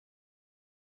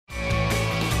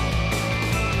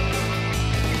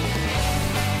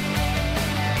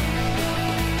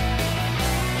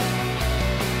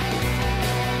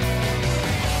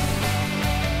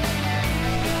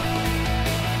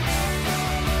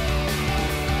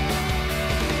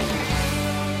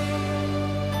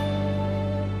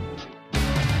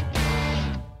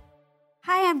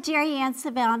I'm Jerry Ann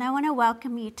Savelle, and I want to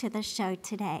welcome you to the show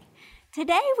today.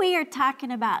 Today we are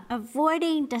talking about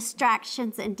avoiding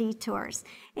distractions and detours.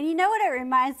 And you know what it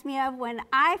reminds me of? When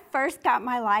I first got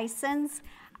my license,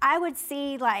 I would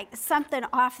see like something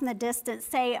off in the distance,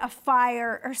 say a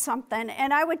fire or something,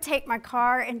 and I would take my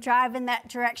car and drive in that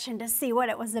direction to see what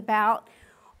it was about.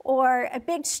 Or a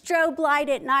big strobe light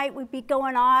at night would be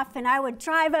going off, and I would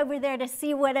drive over there to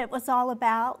see what it was all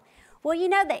about. Well, you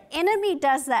know, the enemy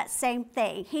does that same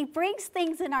thing. He brings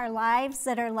things in our lives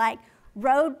that are like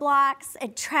roadblocks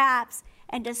and traps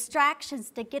and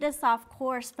distractions to get us off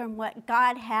course from what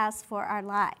God has for our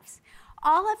lives.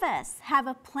 All of us have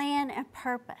a plan and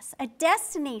purpose, a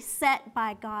destiny set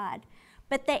by God.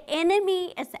 But the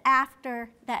enemy is after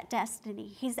that destiny.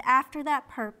 He's after that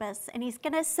purpose, and he's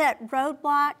going to set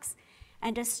roadblocks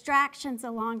and distractions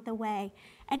along the way.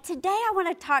 And today I want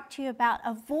to talk to you about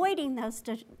avoiding those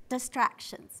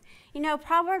distractions. You know,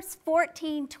 Proverbs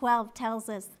 14:12 tells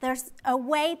us there's a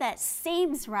way that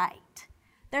seems right.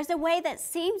 There's a way that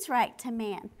seems right to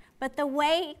man, but the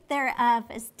way thereof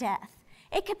is death.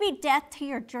 It could be death to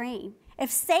your dream.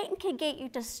 If Satan can get you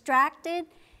distracted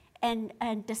and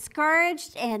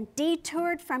discouraged and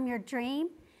detoured from your dream,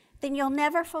 then you'll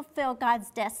never fulfill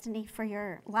God's destiny for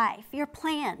your life. Your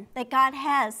plan that God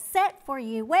has set for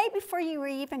you way before you were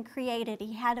even created.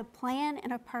 He had a plan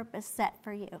and a purpose set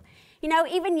for you. You know,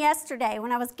 even yesterday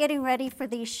when I was getting ready for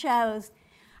these shows,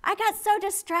 I got so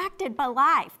distracted by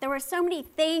life. There were so many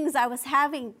things I was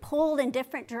having pulled in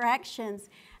different directions.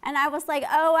 And I was like,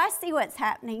 oh, I see what's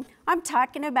happening. I'm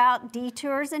talking about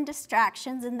detours and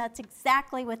distractions, and that's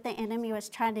exactly what the enemy was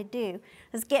trying to do,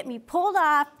 is get me pulled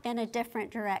off in a different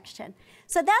direction.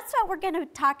 So that's what we're going to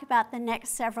talk about the next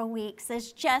several weeks,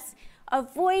 is just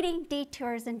avoiding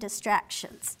detours and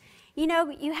distractions. You know,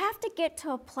 you have to get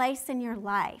to a place in your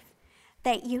life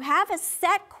that you have a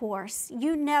set course,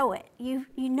 you know it, you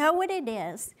know what it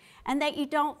is, and that you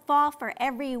don't fall for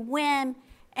every whim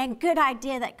and good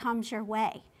idea that comes your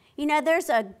way. You know, there's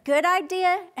a good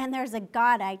idea and there's a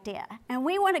God idea, and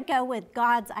we want to go with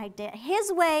God's idea.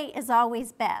 His way is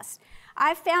always best.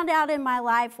 I found out in my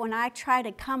life when I try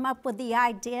to come up with the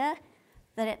idea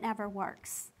that it never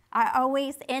works. I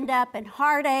always end up in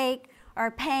heartache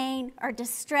or pain or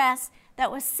distress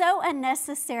that was so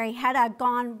unnecessary had I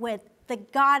gone with the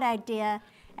God idea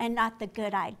and not the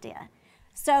good idea.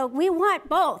 So we want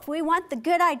both. We want the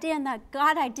good idea and the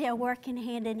God idea working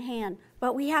hand in hand.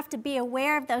 But we have to be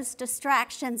aware of those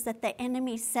distractions that the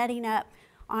enemy's setting up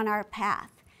on our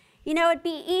path. You know, it'd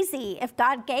be easy if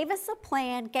God gave us a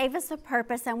plan, gave us a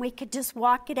purpose, and we could just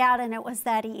walk it out and it was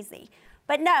that easy.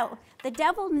 But no, the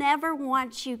devil never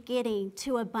wants you getting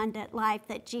to abundant life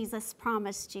that Jesus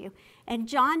promised you. In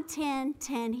John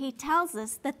 10:10, he tells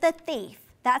us that the thief,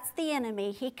 that's the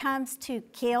enemy, he comes to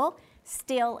kill,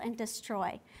 steal, and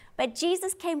destroy. But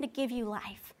Jesus came to give you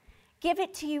life, give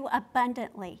it to you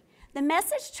abundantly. The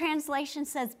Message translation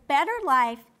says, better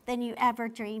life than you ever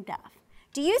dreamed of.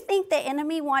 Do you think the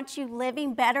enemy wants you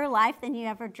living better life than you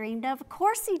ever dreamed of? Of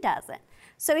course he doesn't.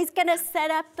 So he's going to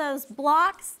set up those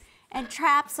blocks and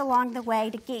traps along the way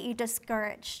to get you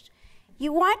discouraged.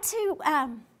 You want to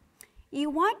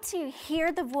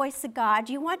hear the voice of God.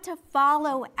 You want to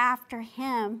follow after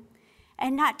him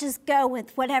and not just go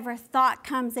with whatever thought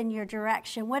comes in your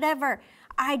direction, whatever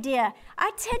idea.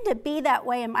 I tend to be that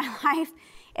way in my life.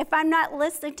 If I'm not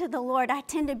listening to the Lord, I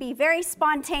tend to be very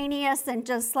spontaneous and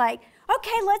just like,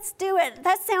 okay, let's do it.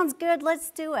 That sounds good.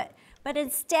 Let's do it. But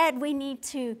instead, we need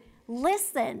to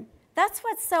listen. That's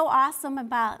what's so awesome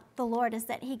about the Lord, is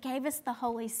that he gave us the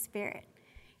Holy Spirit.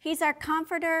 He's our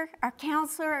comforter, our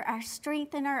counselor, our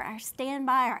strengthener, our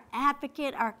standby, our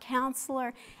advocate, our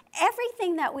counselor.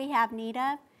 Everything that we have need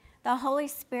of, the Holy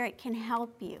Spirit can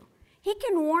help you. He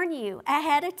can warn you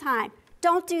ahead of time.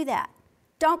 Don't do that.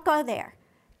 Don't go there.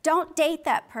 Don't date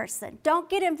that person. Don't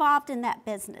get involved in that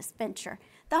business venture.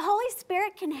 The Holy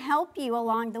Spirit can help you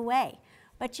along the way,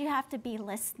 but you have to be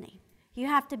listening. You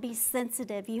have to be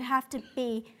sensitive. You have to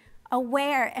be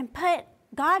aware and put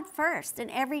God first in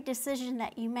every decision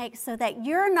that you make, so that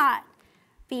you're not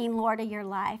being Lord of your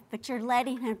life, but you're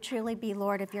letting him truly be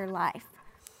Lord of your life.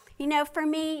 You know, for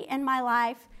me in my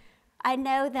life, I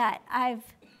know that I've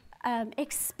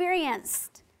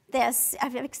experienced this.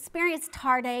 I've experienced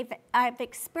heartache. I've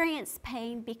experienced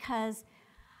pain because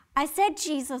I said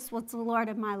Jesus was the Lord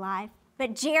of my life,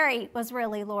 but Jerry was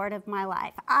really Lord of my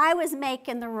life. I was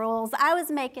making the rules. I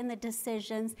was making the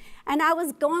decisions, and I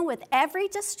was going with every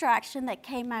distraction that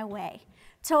came my way,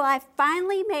 till I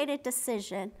finally made a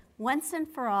decision once and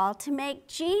for all to make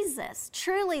Jesus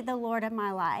truly the Lord of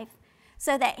my life,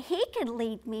 so that he could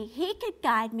lead me, he could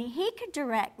guide me, he could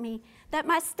direct me, that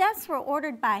my steps were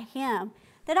ordered by him,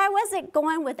 that I wasn't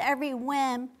going with every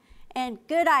whim and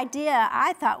good idea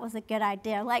I thought was a good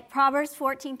idea. Like Proverbs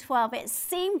 14:12, it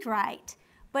seemed right,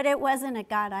 but it wasn't a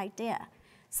God idea.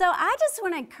 So I just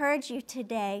want to encourage you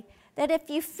today that if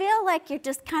you feel like you're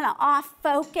just kind of off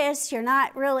focus, you're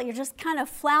just kind of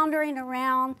floundering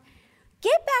around,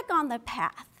 get back on the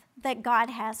path that God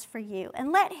has for you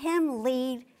and let him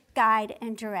lead, guide,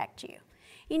 and direct you.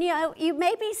 You know, you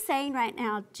may be saying right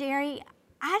now, Jerry,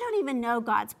 I don't even know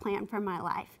God's plan for my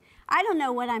life. I don't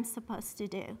know what I'm supposed to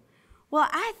do. Well,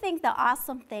 I think the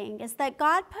awesome thing is that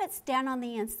God puts down on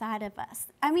the inside of us.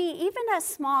 I mean, even as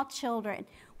small children,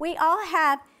 we all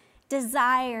have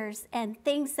desires and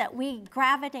things that we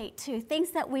gravitate to,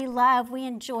 things that we love, we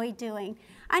enjoy doing.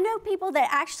 I know people that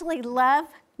actually love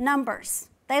numbers.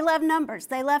 They love numbers.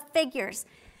 They love figures.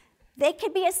 They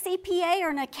could be a CPA or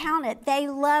an accountant. They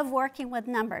love working with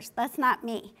numbers. That's not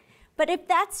me. But if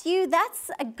that's you,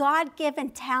 that's a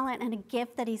God-given talent and a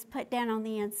gift that he's put down on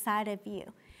the inside of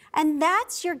you. And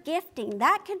that's your gifting.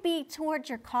 That could be towards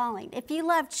your calling. If you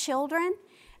love children,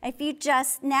 if you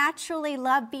just naturally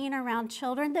love being around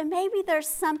children, then maybe there's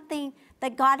something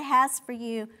that God has for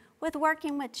you with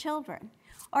working with children.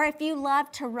 Or if you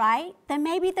love to write, then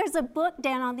maybe there's a book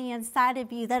down on the inside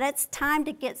of you that it's time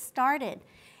to get started.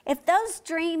 If those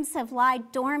dreams have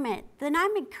lied dormant, then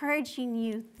I'm encouraging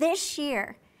you this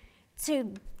year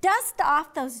to dust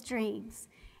off those dreams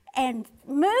and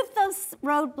move those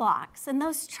roadblocks and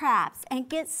those traps and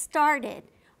get started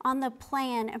on the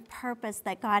plan and purpose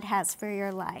that God has for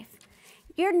your life.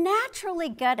 You're naturally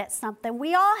good at something.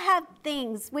 We all have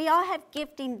things. We all have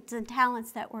giftings and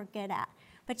talents that we're good at.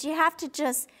 But you have to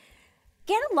just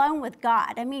get alone with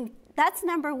God. I mean, that's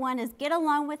number one, is get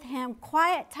alone with him,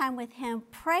 quiet time with him,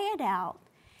 pray it out.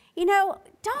 You know,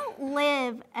 don't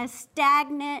live a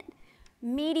stagnant,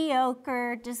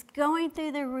 mediocre, just going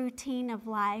through the routine of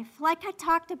life. Like I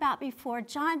talked about before,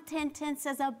 John 10:10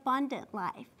 says abundant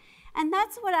life. And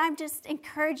that's what I'm just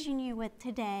encouraging you with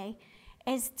today,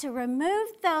 is to remove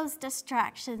those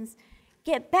distractions,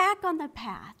 get back on the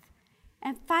path,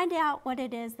 and find out what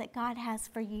it is that God has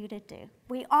for you to do.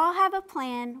 We all have a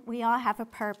plan, we all have a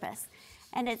purpose,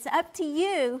 and it's up to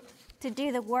you to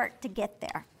do the work to get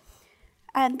there.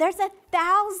 There's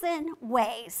 1,000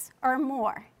 ways or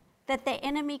more that the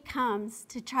enemy comes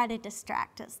to try to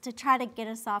distract us, to try to get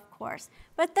us off course.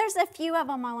 But there's a few of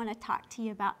them I want to talk to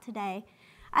you about today.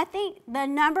 I think the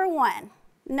number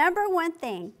one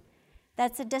thing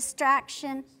that's a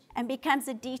distraction and becomes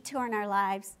a detour in our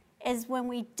lives is when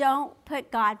we don't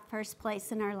put God first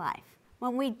place in our life,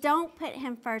 when we don't put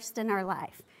him first in our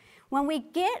life, when we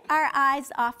get our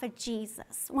eyes off of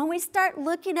Jesus, when we start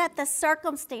looking at the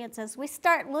circumstances, we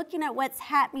start looking at what's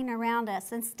happening around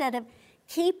us instead of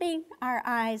keeping our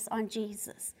eyes on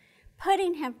Jesus,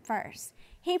 putting him first.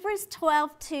 Hebrews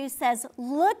 12:2 says,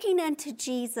 looking into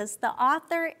Jesus, the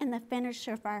author and the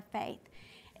finisher of our faith.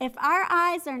 If our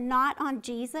eyes are not on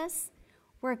Jesus,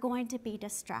 we're going to be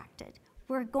distracted.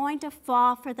 We're going to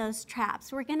fall for those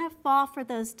traps. We're going to fall for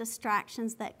those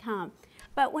distractions that come.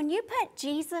 But when you put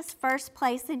Jesus first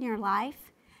place in your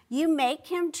life, you make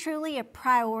him truly a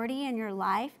priority in your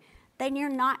life, then you're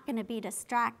not going to be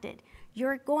distracted.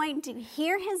 You're going to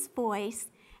hear his voice,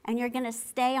 and you're going to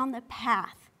stay on the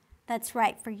path that's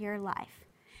right for your life.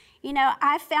 You know,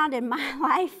 I've found in my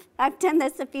life, I've done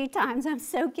this a few times, I'm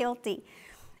so guilty.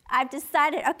 I've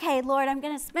decided, okay, Lord, I'm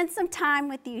going to spend some time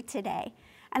with you today.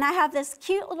 And I have this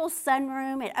cute little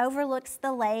sunroom. It overlooks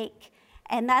the lake,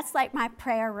 and that's like my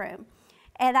prayer room.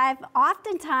 And I've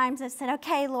said,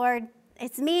 okay, Lord,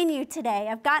 it's me and you today.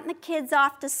 I've gotten the kids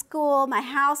off to school. My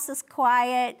house is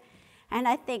quiet. And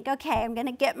I think, okay, I'm going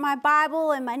to get my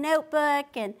Bible and my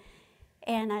notebook and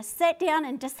I sit down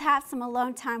and just have some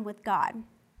alone time with God.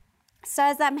 So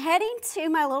as I'm heading to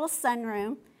my little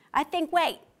sunroom, I think,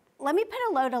 wait, let me put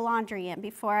a load of laundry in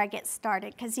before I get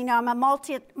started, because, you know, I'm a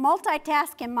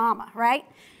multitasking mama, right?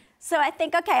 So I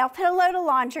think, okay, I'll put a load of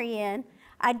laundry in.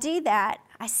 I do that.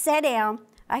 I sit down.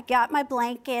 I got my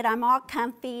blanket. I'm all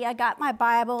comfy. I got my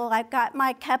Bible. I've got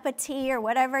my cup of tea or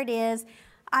whatever it is.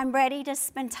 I'm ready to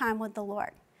spend time with the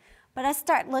Lord. But I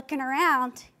start looking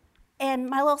around, and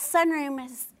my little sunroom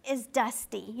is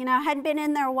dusty. You know, I hadn't been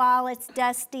in there a while. It's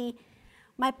dusty.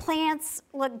 My plants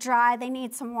look dry. They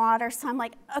need some water. So I'm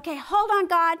like, okay, hold on,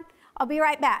 God. I'll be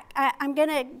right back. I'm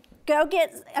going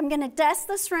to dust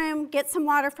this room, get some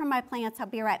water from my plants. I'll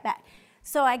be right back.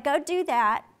 So I go do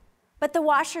that, but the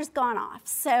washer's gone off.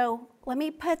 So let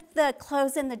me put the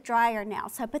clothes in the dryer now.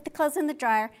 So I put the clothes in the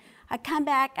dryer. I come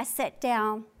back, I sit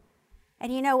down,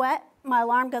 and you know what? My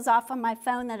alarm goes off on my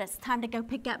phone that it's time to go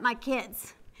pick up my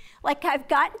kids. Like I've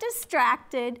gotten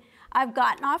distracted, I've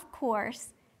gotten off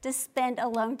course to spend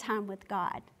alone time with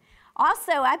God.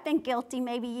 Also, I've been guilty,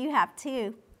 maybe you have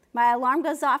too. My alarm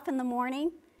goes off in the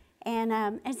morning,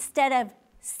 and instead of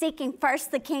seeking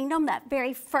first the kingdom, that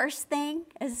very first thing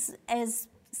is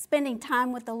spending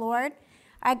time with the Lord,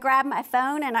 I grab my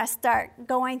phone and I start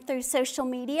going through social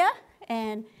media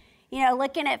and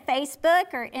looking at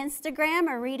Facebook or Instagram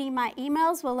or reading my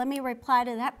emails. Well, let me reply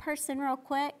to that person real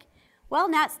quick. Well,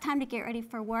 now it's time to get ready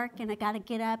for work and I got to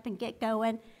get up and get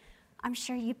going. I'm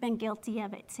sure you've been guilty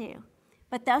of it too.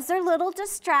 But those are little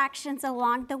distractions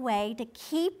along the way to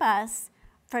keep us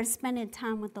from spending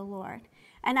time with the Lord.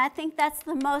 And I think that's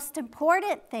the most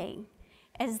important thing,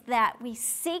 is that we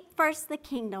seek first the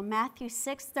kingdom. Matthew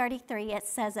 6:33, it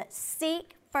says it,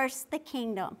 seek first the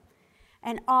kingdom,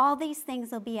 and all these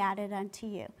things will be added unto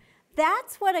you.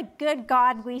 That's what a good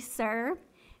God we serve,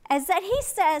 is that he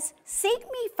says, seek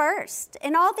me first.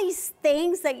 And all these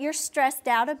things that you're stressed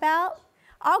out about,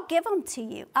 I'll give them to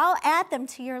you. I'll add them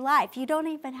to your life. You don't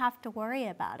even have to worry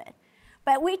about it.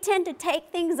 But we tend to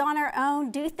take things on our own,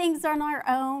 do things on our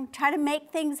own, try to make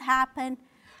things happen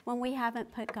when we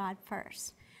haven't put God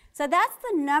first. So that's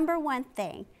the number one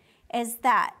thing, is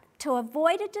that to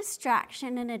avoid a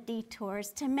distraction and a detour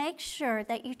is to make sure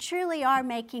that you truly are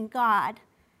making God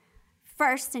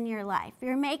first in your life.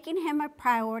 You're making him a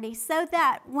priority so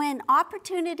that when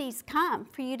opportunities come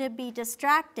for you to be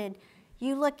distracted,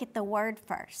 you look at the Word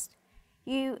first.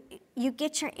 You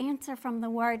get your answer from the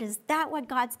Word. Is that what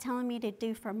God's telling me to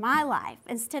do for my life?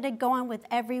 Instead of going with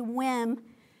every whim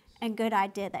and good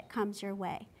idea that comes your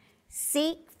way.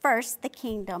 Seek first the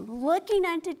kingdom, looking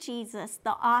unto Jesus,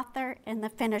 the author and the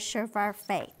finisher of our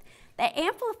faith. The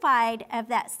Amplified of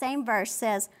that same verse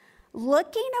says,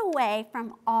 looking away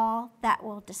from all that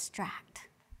will distract.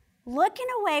 Looking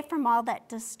away from all that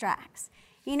distracts.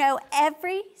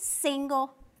 Every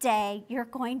single day you're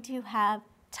going to have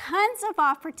tons of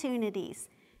opportunities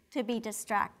to be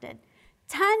distracted,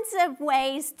 tons of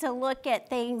ways to look at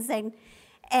things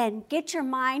and get your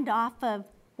mind off of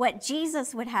what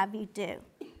Jesus would have you do.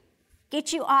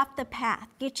 Get you off the path,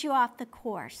 get you off the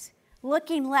course,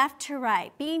 looking left to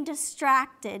right, being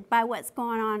distracted by what's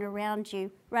going on around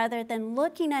you rather than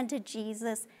looking unto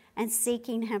Jesus and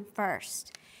seeking him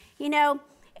first.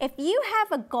 If you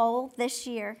have a goal this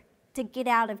year to get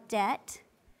out of debt,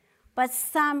 but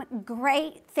some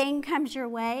great thing comes your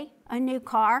way, a new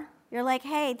car, you're like,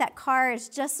 hey, that car is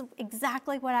just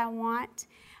exactly what I want,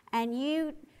 and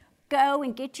you go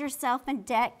and get yourself in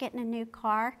debt getting a new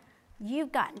car,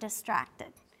 you've gotten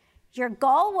distracted. Your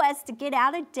goal was to get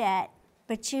out of debt,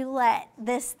 but you let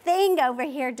this thing over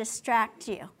here distract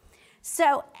you.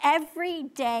 So every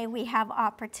day we have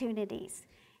opportunities.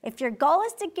 If your goal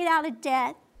is to get out of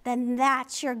debt, then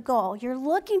that's your goal. You're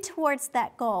looking towards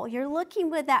that goal. You're looking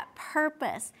with that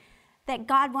purpose that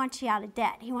God wants you out of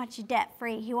debt. He wants you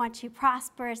debt-free. He wants you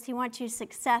prosperous. He wants you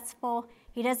successful.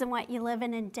 He doesn't want you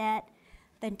living in debt.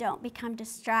 Then don't become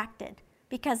distracted,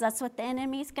 because that's what the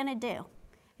enemy's going to do,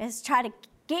 is try to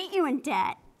get you in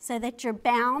debt so that you're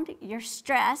bound, you're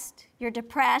stressed, you're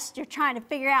depressed, you're trying to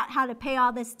figure out how to pay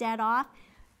all this debt off.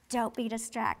 Don't be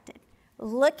distracted.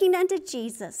 Looking unto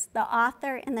Jesus, the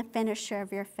author and the finisher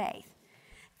of your faith.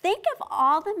 Think of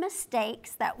all the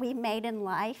mistakes that we made in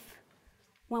life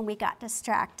when we got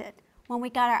distracted, when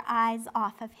we got our eyes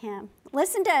off of him.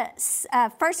 Listen to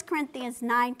 1 Corinthians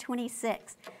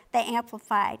 9:26, the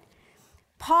Amplified.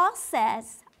 Paul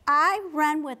says, I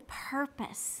run with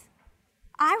purpose.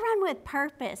 I run with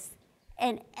purpose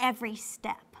in every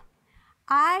step.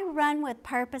 I run with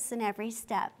purpose in every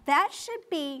step. That should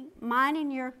be mine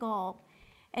and your goal,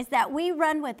 is that we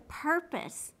run with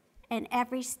purpose in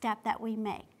every step that we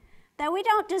make. That we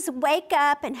don't just wake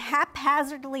up and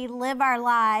haphazardly live our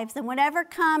lives and whatever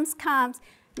comes, comes.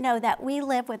 No, that we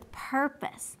live with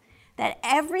purpose. That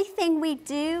everything we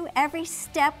do, every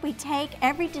step we take,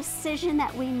 every decision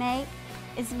that we make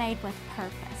is made with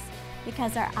purpose,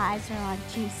 because our eyes are on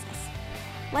Jesus.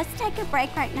 Let's take a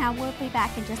break right now. We'll be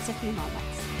back in just a few moments.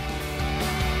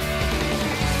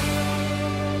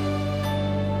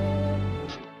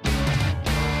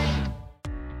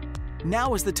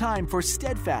 Now is the time for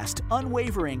steadfast,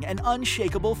 unwavering, and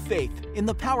unshakable faith. In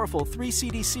the powerful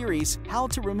 3-CD series, How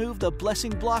to Remove the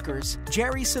Blessing Blockers,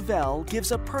 Jerry Savelle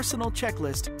gives a personal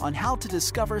checklist on how to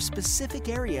discover specific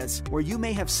areas where you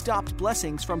may have stopped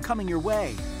blessings from coming your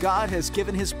way. God has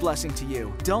given his blessing to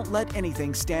you. Don't let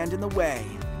anything stand in the way.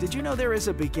 Did you know there is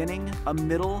a beginning, a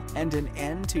middle, and an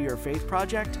end to your faith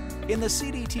project? In the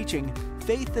CD teaching,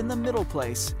 Faith in the Middle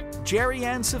Place, Jerry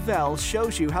Ann Savelle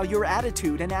shows you how your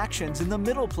attitude and actions in the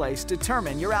middle place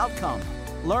determine your outcome.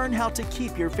 Learn how to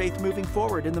keep your faith moving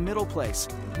forward in the middle place,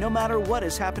 no matter what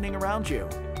is happening around you.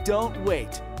 Don't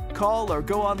wait. Call or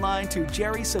go online to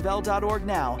jerrysavelle.org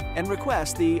now and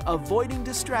request the Avoiding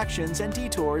Distractions and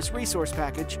Detours resource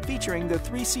package featuring the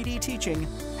 3-CD teaching,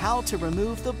 How to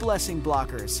Remove the Blessing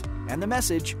Blockers, and the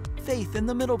message, Faith in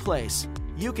the Middle Place.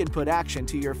 You can put action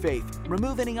to your faith,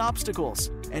 remove any obstacles,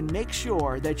 and make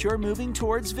sure that you're moving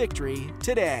towards victory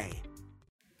today.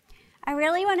 I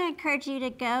really want to encourage you to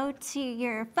go to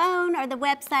your phone or the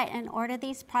website and order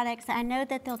these products. I know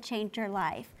that they'll change your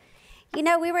life. You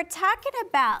know, we were talking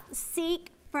about seek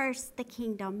first the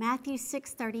kingdom, Matthew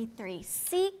 6:33.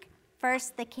 Seek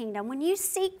first the kingdom. When you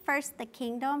seek first the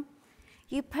kingdom,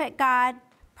 you put God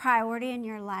priority in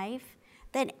your life,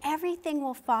 then everything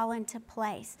will fall into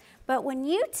place. But when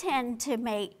you tend to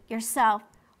make yourself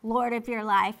Lord of your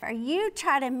life, or you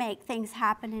try to make things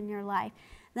happen in your life,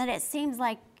 then it seems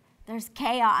like there's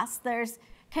chaos, there's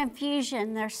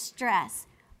confusion, there's stress.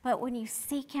 But when you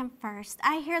seek him first,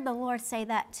 I hear the Lord say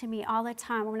that to me all the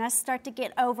time. When I start to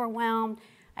get overwhelmed,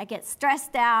 I get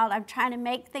stressed out, I'm trying to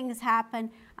make things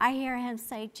happen, I hear him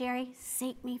say, Jerry,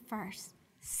 seek me first.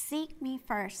 Seek me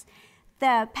first.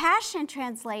 The Passion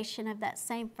Translation of that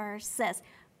same verse says,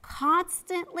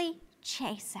 constantly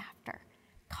chase after.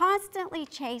 Constantly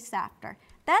chase after.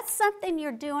 That's something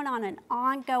you're doing on an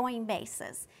ongoing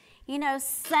basis. You know,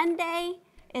 Sunday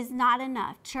is not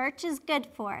enough. Church is good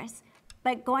for us.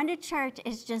 But going to church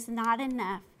is just not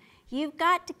enough. You've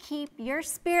got to keep your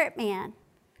spirit man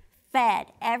fed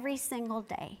every single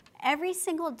day,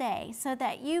 so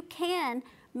that you can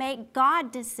make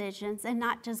God decisions and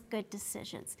not just good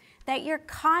decisions. That you're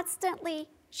constantly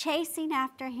chasing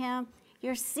after him,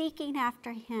 you're seeking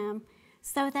after him,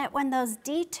 so that when those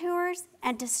detours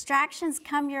and distractions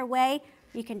come your way,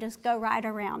 you can just go right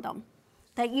around them.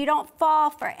 That you don't fall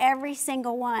for every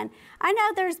single one. I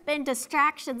know there's been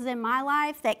distractions in my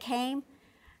life that came,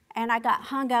 and I got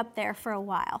hung up there for a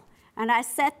while. And I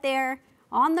sat there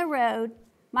on the road.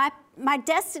 My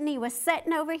destiny was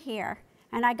sitting over here,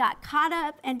 and I got caught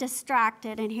up and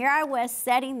distracted. And here I was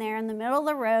sitting there in the middle of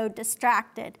the road,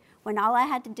 distracted, when all I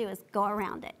had to do was go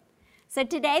around it. So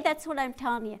today, that's what I'm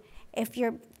telling you. If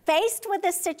you're faced with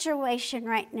a situation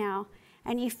right now,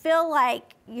 and you feel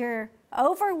like you're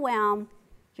overwhelmed,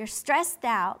 you're stressed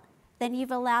out, then you've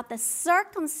allowed the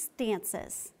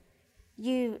circumstances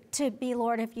to be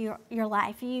Lord of your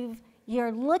life.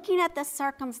 You're looking at the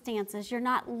circumstances. You're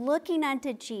not looking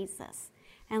unto Jesus.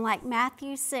 And like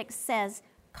Matthew 6 says,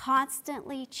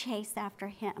 constantly chase after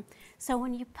him. So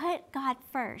when you put God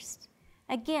first,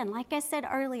 again, like I said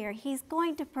earlier, he's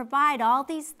going to provide all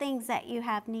these things that you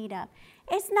have need of.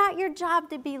 It's not your job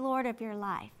to be Lord of your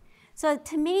life. So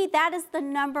to me, that is the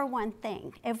number one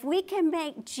thing. If we can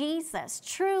make Jesus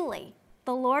truly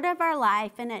the Lord of our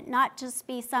life, and it not just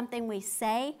be something we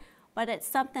say, but it's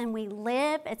something we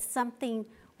live, it's something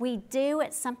we do,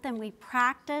 it's something we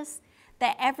practice,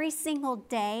 that every single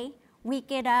day we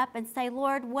get up and say,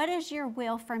 Lord, what is your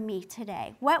will for me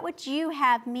today? What would you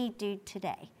have me do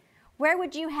today? Where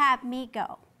would you have me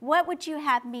go? What would you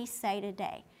have me say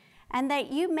today? And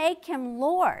that you make him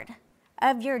Lord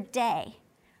of your day,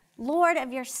 Lord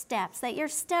of your steps, that your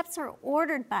steps are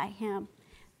ordered by him,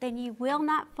 then you will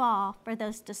not fall for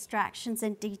those distractions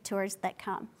and detours that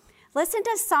come. Listen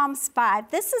to Psalms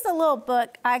 5. This is a little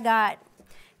book I got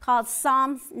called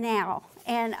Psalms Now.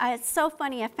 And it's so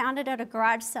funny. I found it at a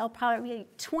garage sale probably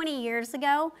 20 years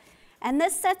ago. And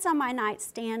this sits on my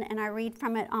nightstand, and I read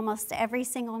from it almost every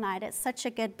single night. It's such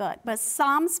a good book. But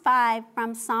Psalms 5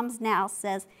 from Psalms Now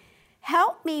says,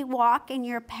 help me walk in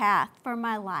your path for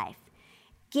my life.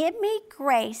 Give me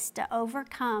grace to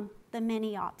overcome the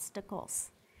many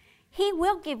obstacles. He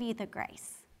will give you the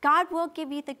grace. God will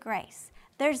give you the grace.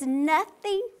 There's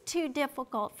nothing too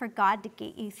difficult for God to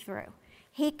get you through.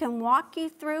 He can walk you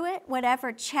through it,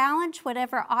 whatever challenge,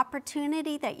 whatever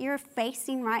opportunity that you're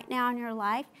facing right now in your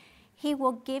life, he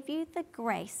will give you the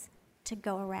grace to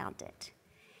go around it.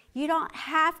 You don't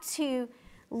have to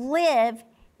live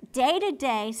day to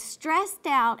day stressed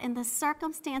out in the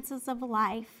circumstances of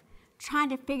life, trying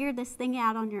to figure this thing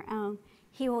out on your own.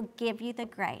 He will give you the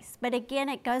grace. But again,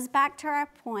 it goes back to our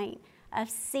point of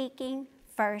seeking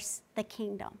first the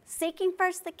kingdom. Seeking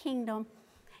first the kingdom,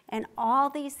 and all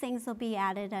these things will be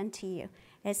added unto you.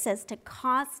 It says to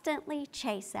constantly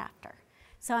chase after.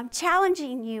 So I'm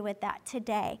challenging you with that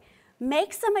today.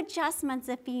 Make some adjustments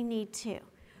if you need to.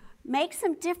 Make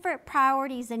some different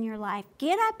priorities in your life.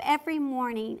 Get up every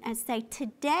morning and say,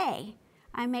 today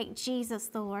I make Jesus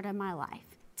the Lord of my life.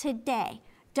 Today.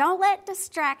 Don't let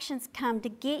distractions come to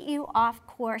get you off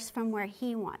course from where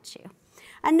he wants you.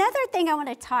 Another thing I want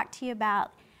to talk to you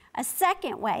about A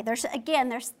second way, there's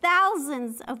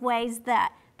thousands of ways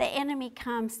that the enemy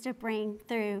comes to bring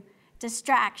through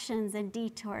distractions and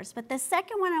detours. But the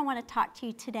second one I want to talk to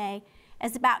you today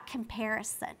is about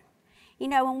comparison. You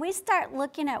know, when we start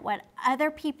looking at what other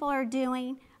people are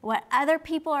doing, what other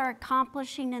people are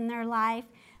accomplishing in their life,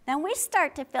 then we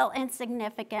start to feel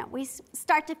insignificant. We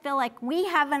start to feel like we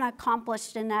haven't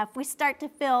accomplished enough. We start to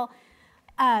feel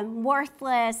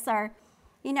worthless, or,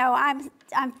 you know,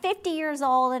 I'm 50 years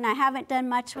old and I haven't done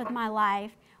much with my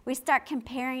life. We start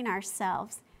comparing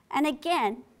ourselves. And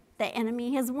again, the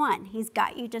enemy has won. He's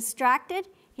got you distracted.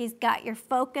 He's got your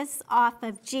focus off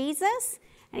of Jesus.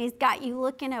 And he's got you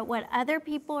looking at what other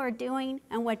people are doing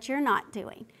and what you're not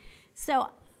doing. So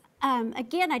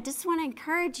again, I just want to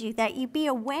encourage you that you be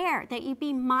aware, that you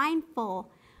be mindful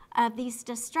of these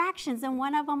distractions. And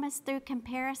one of them is through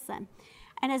comparison.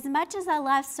 And as much as I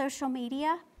love social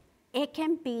media, it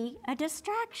can be a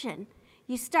distraction.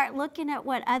 You start looking at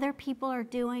what other people are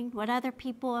doing, what other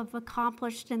people have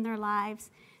accomplished in their lives.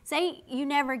 Say you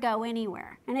never go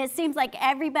anywhere, and it seems like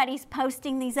everybody's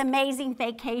posting these amazing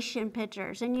vacation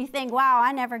pictures, and you think, wow,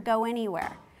 I never go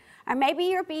anywhere. Or maybe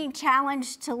you're being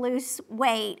challenged to lose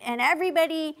weight, and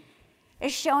everybody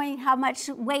is showing how much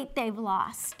weight they've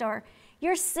lost. Or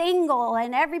you're single,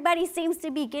 and everybody seems to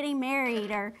be getting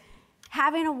married or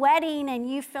having a wedding, and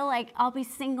you feel like I'll be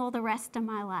single the rest of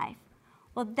my life.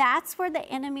 Well, that's where the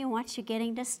enemy wants you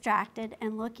getting distracted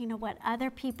and looking at what other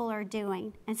people are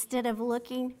doing instead of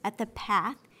looking at the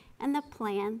path and the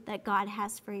plan that God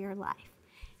has for your life.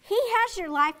 He has your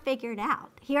life figured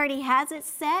out. He already has it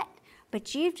set,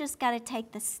 but you've just got to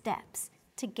take the steps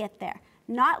to get there.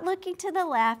 Not looking to the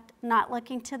left, not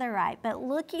looking to the right, but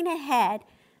looking ahead,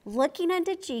 looking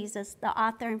unto Jesus, the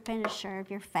author and finisher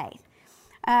of your faith.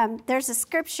 There's a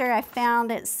scripture I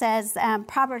found. It says,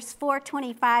 Proverbs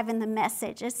 4:25 in the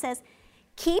Message. It says,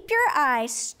 keep your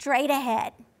eyes straight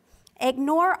ahead.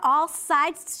 Ignore all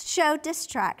sideshow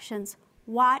distractions.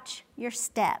 Watch your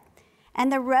step.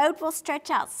 And the road will stretch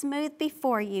out smooth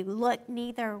before you. Look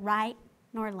neither right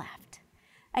nor left.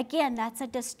 Again, that's a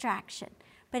distraction.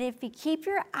 But if you keep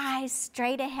your eyes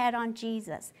straight ahead on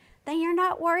Jesus, then you're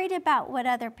not worried about what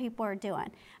other people are doing.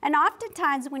 And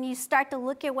oftentimes when you start to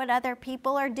look at what other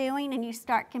people are doing and you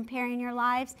start comparing your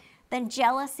lives, then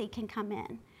jealousy can come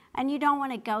in. And you don't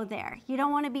want to go there. You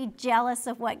don't want to be jealous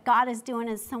of what God is doing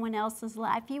in someone else's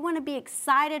life. You want to be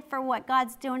excited for what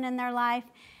God's doing in their life.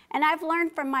 And I've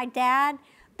learned from my dad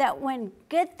that when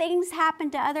good things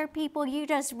happen to other people, you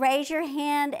just raise your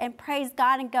hand and praise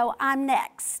God and go, I'm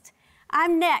next.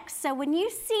 I'm next. So when you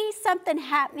see something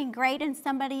happening great in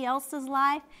somebody else's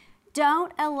life,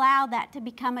 don't allow that to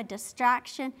become a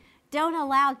distraction. Don't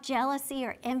allow jealousy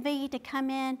or envy to come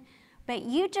in, but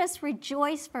you just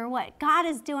rejoice for what God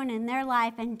is doing in their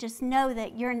life and just know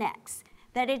that you're next,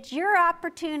 that it's your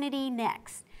opportunity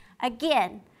next.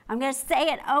 Again, I'm going to say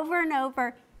it over and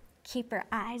over, keep your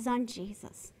eyes on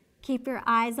Jesus. Keep your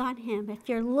eyes on him. If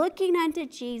you're looking unto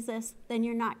Jesus, then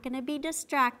you're not going to be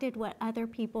distracted what other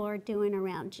people are doing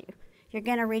around you. You're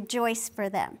going to rejoice for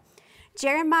them.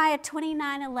 Jeremiah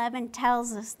 29:11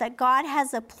 tells us that God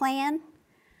has a plan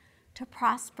to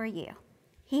prosper you.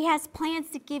 He has plans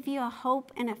to give you a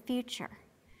hope and a future.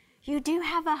 You do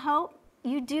have a hope.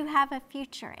 You do have a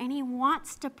future, and he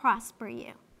wants to prosper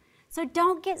you. So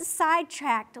don't get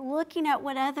sidetracked looking at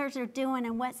what others are doing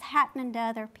and what's happening to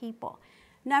other people.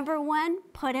 Number one,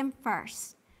 put him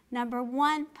first. Number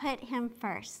one, put him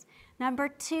first. Number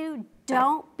two,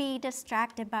 don't be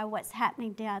distracted by what's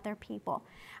happening to other people.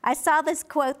 I saw this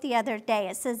quote the other day.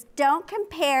 It says, don't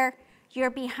compare your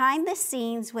behind the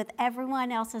scenes with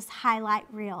everyone else's highlight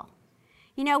reel.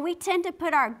 You know, we tend to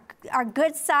put our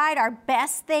good side, our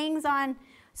best things on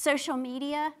social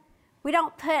media. We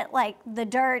don't put like the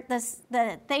dirt,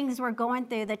 the things we're going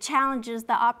through, the challenges,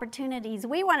 the opportunities.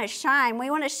 We want to shine.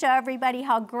 We want to show everybody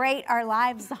how great our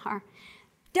lives are.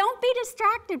 Don't be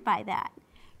distracted by that.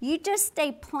 You just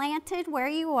stay planted where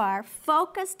you are,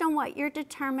 focused on what you're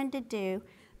determined to do,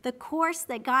 the course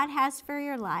that God has for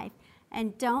your life,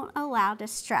 and don't allow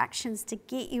distractions to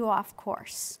get you off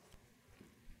course.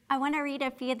 I want to read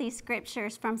a few of these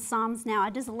scriptures from Psalms now. I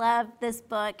just love this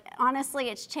book. Honestly,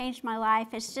 it's changed my life.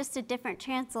 It's just a different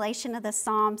translation of the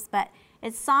Psalms, but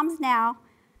it's Psalms now,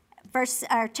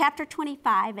 chapter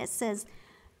 25. It says,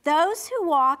 those who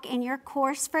walk in your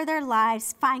course for their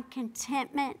lives find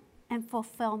contentment and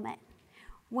fulfillment.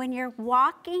 When you're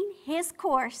walking his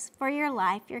course for your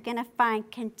life, you're going to find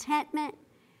contentment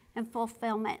and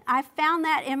fulfillment. I found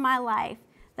that in my life,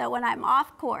 that when I'm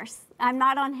off course, I'm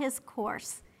not on his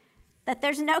course, that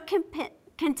there's no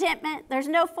contentment. There's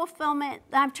no fulfillment.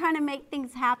 I'm trying to make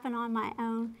things happen on my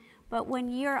own. But when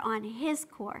you're on His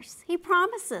course, He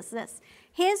promises this.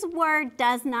 His word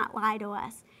does not lie to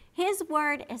us. His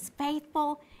word is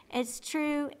faithful, it's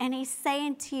true, and He's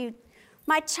saying to you,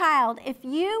 my child, if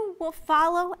you will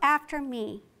follow after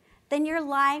me, then your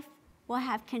life will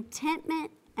have contentment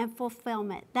and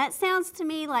fulfillment. That sounds to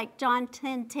me like John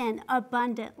 10:10,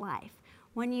 abundant life,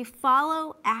 when you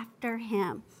follow after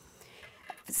Him.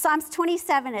 Psalms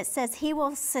 27, it says, He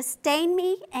will sustain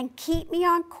me and keep me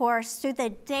on course through the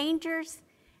dangers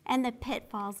and the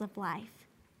pitfalls of life.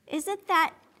 Isn't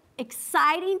that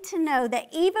exciting to know that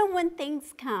even when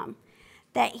things come,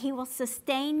 that He will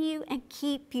sustain you and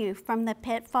keep you from the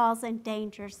pitfalls and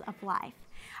dangers of life?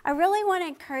 I really want to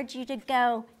encourage you to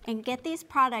go and get these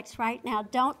products right now.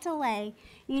 Don't delay.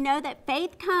 You know that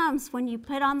faith comes when you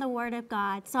put on the Word of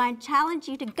God. So I challenge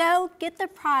you to go get the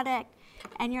product,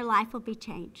 and your life will be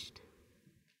changed.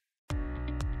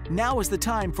 Now is the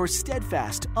time for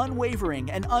steadfast, unwavering,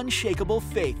 and unshakable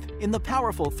faith. In the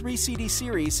powerful 3-CD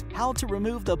series, How to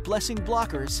Remove the Blessing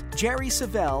Blockers, Jerry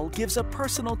Savelle gives a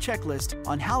personal checklist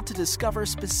on how to discover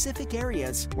specific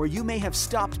areas where you may have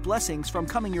stopped blessings from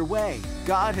coming your way.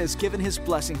 God has given His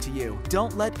blessing to you.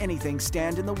 Don't let anything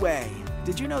stand in the way.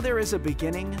 Did you know there is a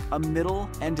beginning, a middle,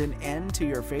 and an end to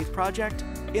your faith project?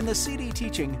 In the CD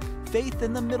teaching, Faith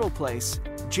in the Middle Place,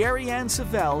 Jerry Ann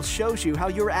Savelle shows you how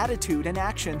your attitude and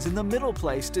actions in the middle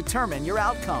place determine your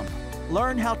outcome.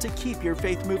 Learn how to keep your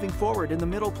faith moving forward in the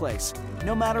middle place,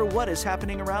 no matter what is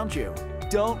happening around you.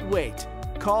 Don't wait.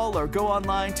 Call or go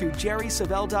online to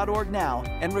jerrysavelle.org now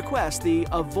and request the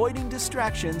Avoiding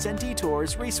Distractions and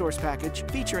Detours resource package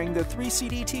featuring the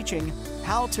 3-CD teaching,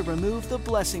 How to Remove the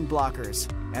Blessing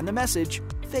Blockers, and the message,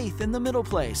 Faith in the Middle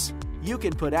Place. You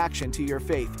can put action to your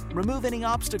faith, remove any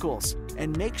obstacles,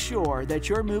 and make sure that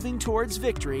you're moving towards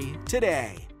victory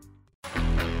today.